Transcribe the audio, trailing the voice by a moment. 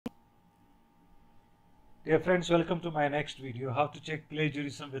Dear friends, welcome to my next video, how to check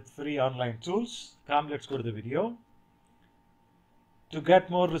plagiarism with free online tools. Come, let's go to the video. To get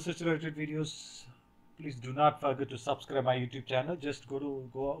more research related videos, please do not forget to subscribe my YouTube channel. Just go to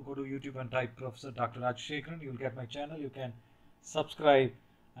YouTube and type Professor Dr. Rajasekaran. You'll get my channel. You can subscribe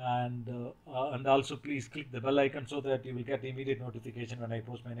and also please click the bell icon so that you will get immediate notification when I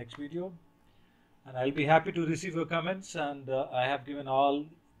post my next video. And I'll be happy to receive your comments, and I have given all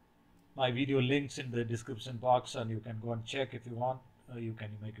my video links in the description box, and you can go and check if you want. You can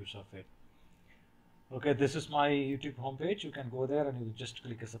make use of it. Okay, this is my YouTube homepage. You can go there and you just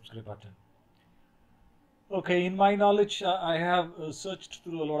click a subscribe button. Okay, in my knowledge, I have searched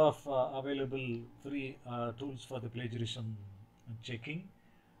through a lot of available free tools for the plagiarism checking,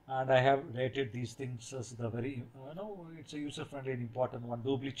 and I have rated these things as the very, it's a user-friendly and important one.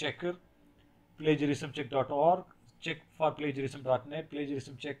 Doubly Checker, plagiarismcheck.org, check for plagiarism.net,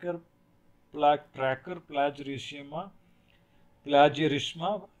 plagiarism checker, Tracker, Plagiarisma,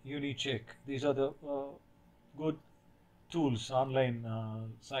 Unicheck. These are the good tools, online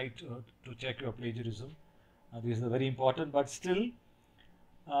site to check your plagiarism. These are very important, but still,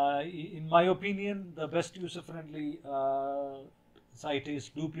 in my opinion, the best user-friendly site is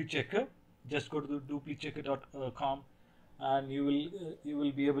Doubly Checker. Just go to the doublychecker.com and you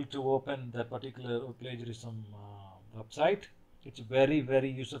will be able to open that particular plagiarism website. It's very, very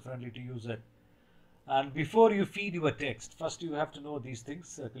user-friendly to use it. And before you feed your text, first you have to know these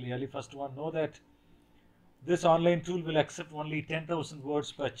things clearly. First one, know that this online tool will accept only 10,000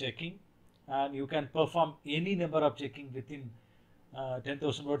 words per checking, and you can perform any number of checking within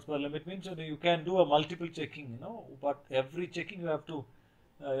 10,000 words per limit. Means you can do a multiple checking, but every checking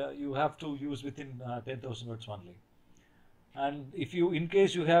you have to use within 10,000 words only. And if you, in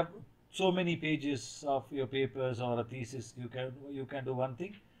case you have so many pages of your papers or a thesis, you can do one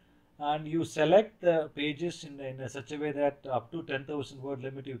thing, and you select the pages in such a way that up to 10,000 word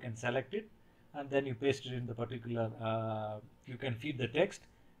limit you can select it, and then you paste it in the particular, you can feed the text,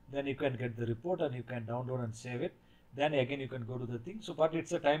 then you can get the report and you can download and save it. Then again you can go to the thing. So, but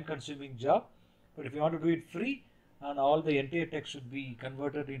it's a time consuming job, but if you want to do it free, and all the entire text should be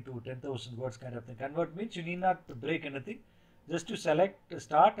converted into 10,000 words kind of thing. Convert means you need not break anything. Just to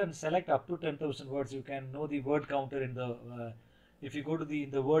start and select up to 10,000 words. You can know the word counter in the, if you go to in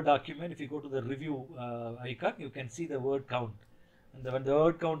the Word document, if you go to the review icon, you can see the word count. And when the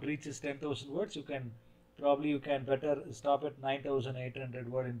word count reaches 10,000 words, you can better stop at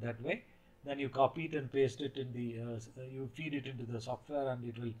 9,800 word in that way. Then you copy it and paste it in the, you feed it into the software, and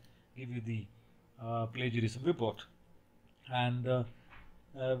it will give you the plagiarism report. And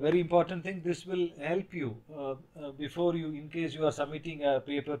very important thing, this will help you before you, in case you are submitting a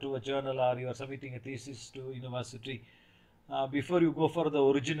paper to a journal or you are submitting a thesis to university, before you go for the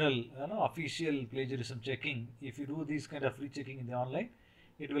original official plagiarism checking, if you do this kind of rechecking in the online,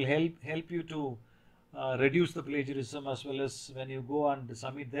 it will help you to reduce the plagiarism, as well as when you go and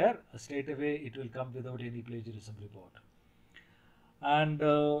submit there, straight away it will come without any plagiarism report. And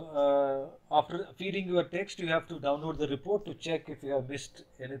after feeding your text, you have to download the report to check if you have missed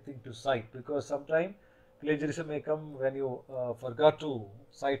anything to cite, because sometimes plagiarism may come when you forgot to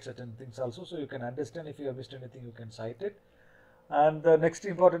cite certain things also. So you can understand if you have missed anything, you can cite it. And the next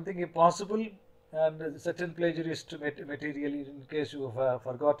important thing, if possible, and certain plagiarist material, in case you have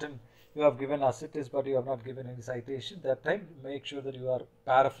forgotten, you have given as it is, but you have not given any citation, that time make sure that you are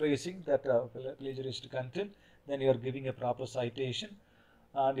paraphrasing that plagiarist content, then you are giving a proper citation.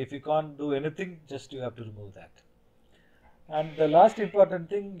 And if you can't do anything, just you have to remove that. And the last important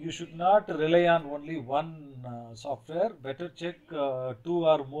thing, you should not rely on only one software. Better check 2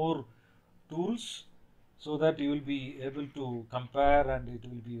 or more tools, so that you will be able to compare, and it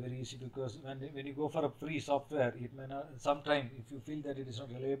will be very easy, because when you go for a free software, it may not, sometime if you feel that it is not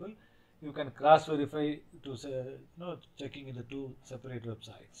reliable, you can cross verify to say, checking in the 2 separate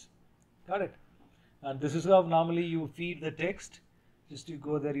websites. Got it? And this is how normally you feed the text. Just you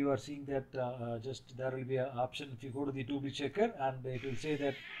go there, you are seeing that just there will be an option. If you go to the Doubly Checker, and it will say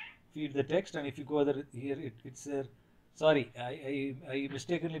that feed the text, and if you go there, here it's there. Sorry, I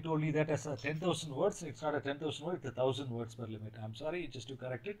mistakenly told you that as a 10,000 words. It's not a 10,000 words, it's a 1,000 words per limit. I'm sorry, just to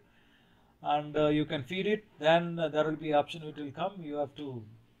correct it. And you can feed it. Then there will be option. It will come. You have to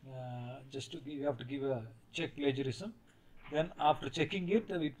you have to give a check plagiarism. Then after checking it,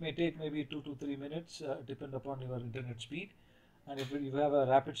 it may take maybe 2 to 3 minutes, depend upon your internet speed. And if you have a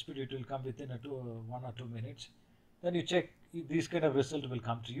rapid speed, it will come within 1 or 2 minutes. Then you check, these kind of result will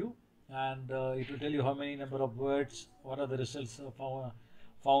come to you, and it will tell you how many number of words, what are the results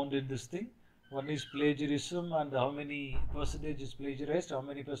found in this thing. One is plagiarism and how many percentage is plagiarized, how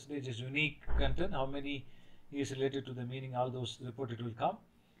many percentage is unique content, how many is related to the meaning, all those report it will come.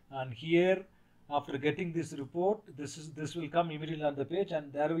 And here, after getting this report, this will come immediately on the page,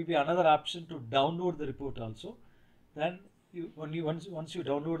 and there will be another option to download the report also. Then once you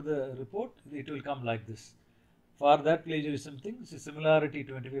download the report, it will come like this. For that plagiarism thing, similarity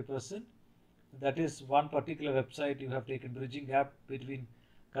 25%. That is one particular website you have taken bridging gap between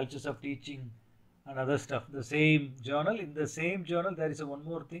cultures of teaching and other stuff. The same journal, in the same journal there is one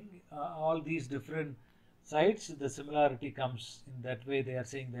more thing, all these different sites, the similarity comes in that way. They are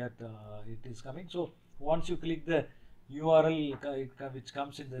saying that it is coming. So once you click the URL which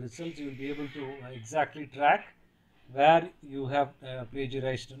comes in the results, you will be able to exactly track where you have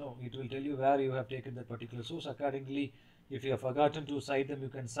plagiarized. It will tell you where you have taken that particular source. Accordingly, if you have forgotten to cite them, you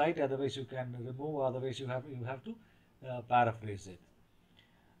can cite, otherwise you can remove, otherwise you have to paraphrase it.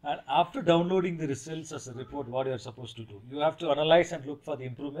 And after downloading the results as a report, what you are supposed to do? You have to analyze and look for the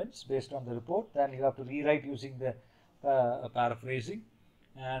improvements based on the report. Then you have to rewrite using the paraphrasing,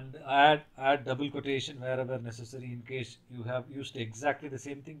 and add double quotation wherever necessary in case you have used exactly the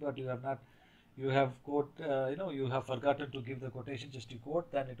same thing but you have not, you have you have forgotten to give the quotation, just you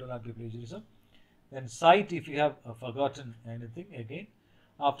quote, then it will not be plagiarism. Then cite if you have forgotten anything again.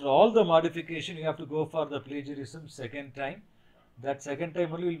 After all the modification, you have to go for the plagiarism second time. That second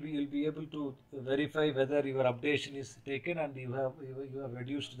time only you'll be able to verify whether your updation is taken and you have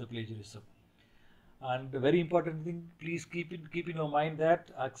reduced the plagiarism. And the very important thing, please keep in your mind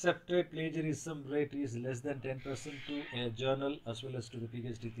that accepted plagiarism rate is less than 10% to a journal as well as to the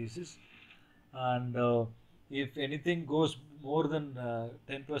PhD thesis. And if anything goes more than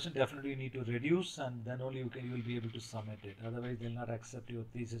 10%, definitely you need to reduce, and then only you will be able to submit it. Otherwise, they will not accept your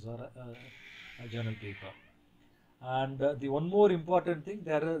thesis or a journal paper. And the one more important thing,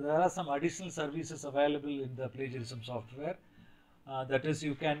 there are some additional services available in the plagiarism software. That is,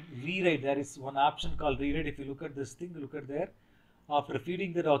 you can rewrite. There is one option called rewrite. If you look at this thing, look at there. After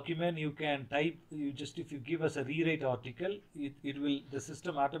feeding the document, you can type. If you give us a rewrite article, the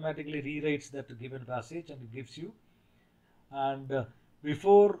system automatically rewrites that given passage and it gives you. And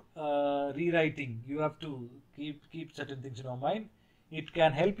before rewriting, you have to keep certain things in your mind. It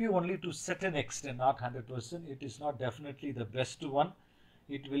can help you only to certain extent, not 100%. It is not definitely the best one.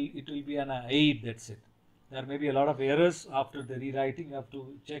 It will be an aid. That's it. There may be a lot of errors after the rewriting. You have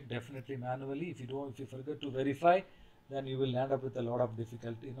to check definitely manually. If you forget to verify, then you will end up with a lot of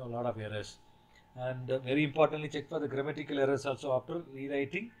difficulty, a lot of errors. And very importantly, check for the grammatical errors also after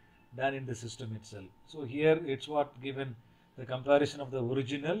rewriting done in the system itself. So here it's what given the comparison of the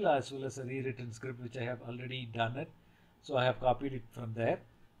original as well as a rewritten script, which I have already done it. So I have copied it from there,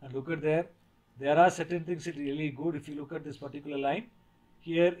 and look at there. There are certain things that are really good. If you look at this particular line,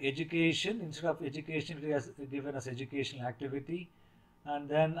 here education, instead of education it has given as educational activity, and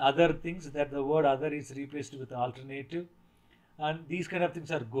then other things, that the word other is replaced with alternative, and these kind of things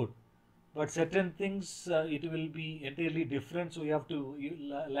are good. But certain things it will be entirely different, so you have to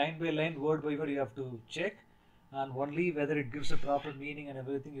line by line, word by word you have to check, and only whether it gives a proper meaning and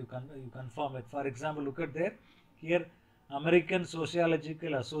everything you confirm it. For example, look at there. Here American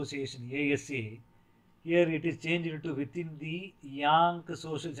Sociological Association, ASA, here it is changed into within the Young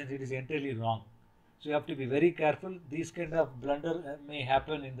Social Science. It is entirely wrong. So you have to be very careful. These kind of blunder may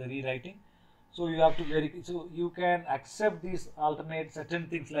happen in the rewriting. So you have to so you can accept these alternate certain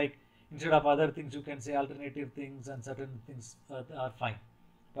things, like instead of other things you can say alternative things, and certain things are fine.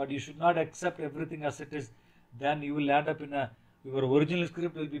 But you should not accept everything as it is. Then you will end up in your original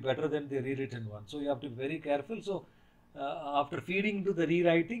script will be better than the rewritten one. So you have to be very careful. So after feeding to the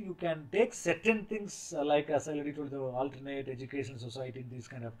rewriting, you can take certain things like, as I already told, the alternate, education, society, these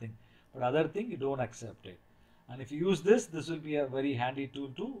kind of thing. But other thing you don't accept it. And if you use this will be a very handy tool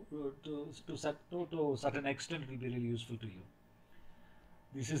to certain extent. It will be really useful to you.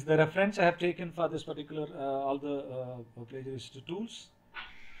 This is the reference I have taken for this particular all the plagiarist tools.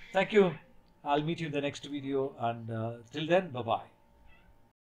 Thank you. I'll meet you in the next video, and till then, bye bye.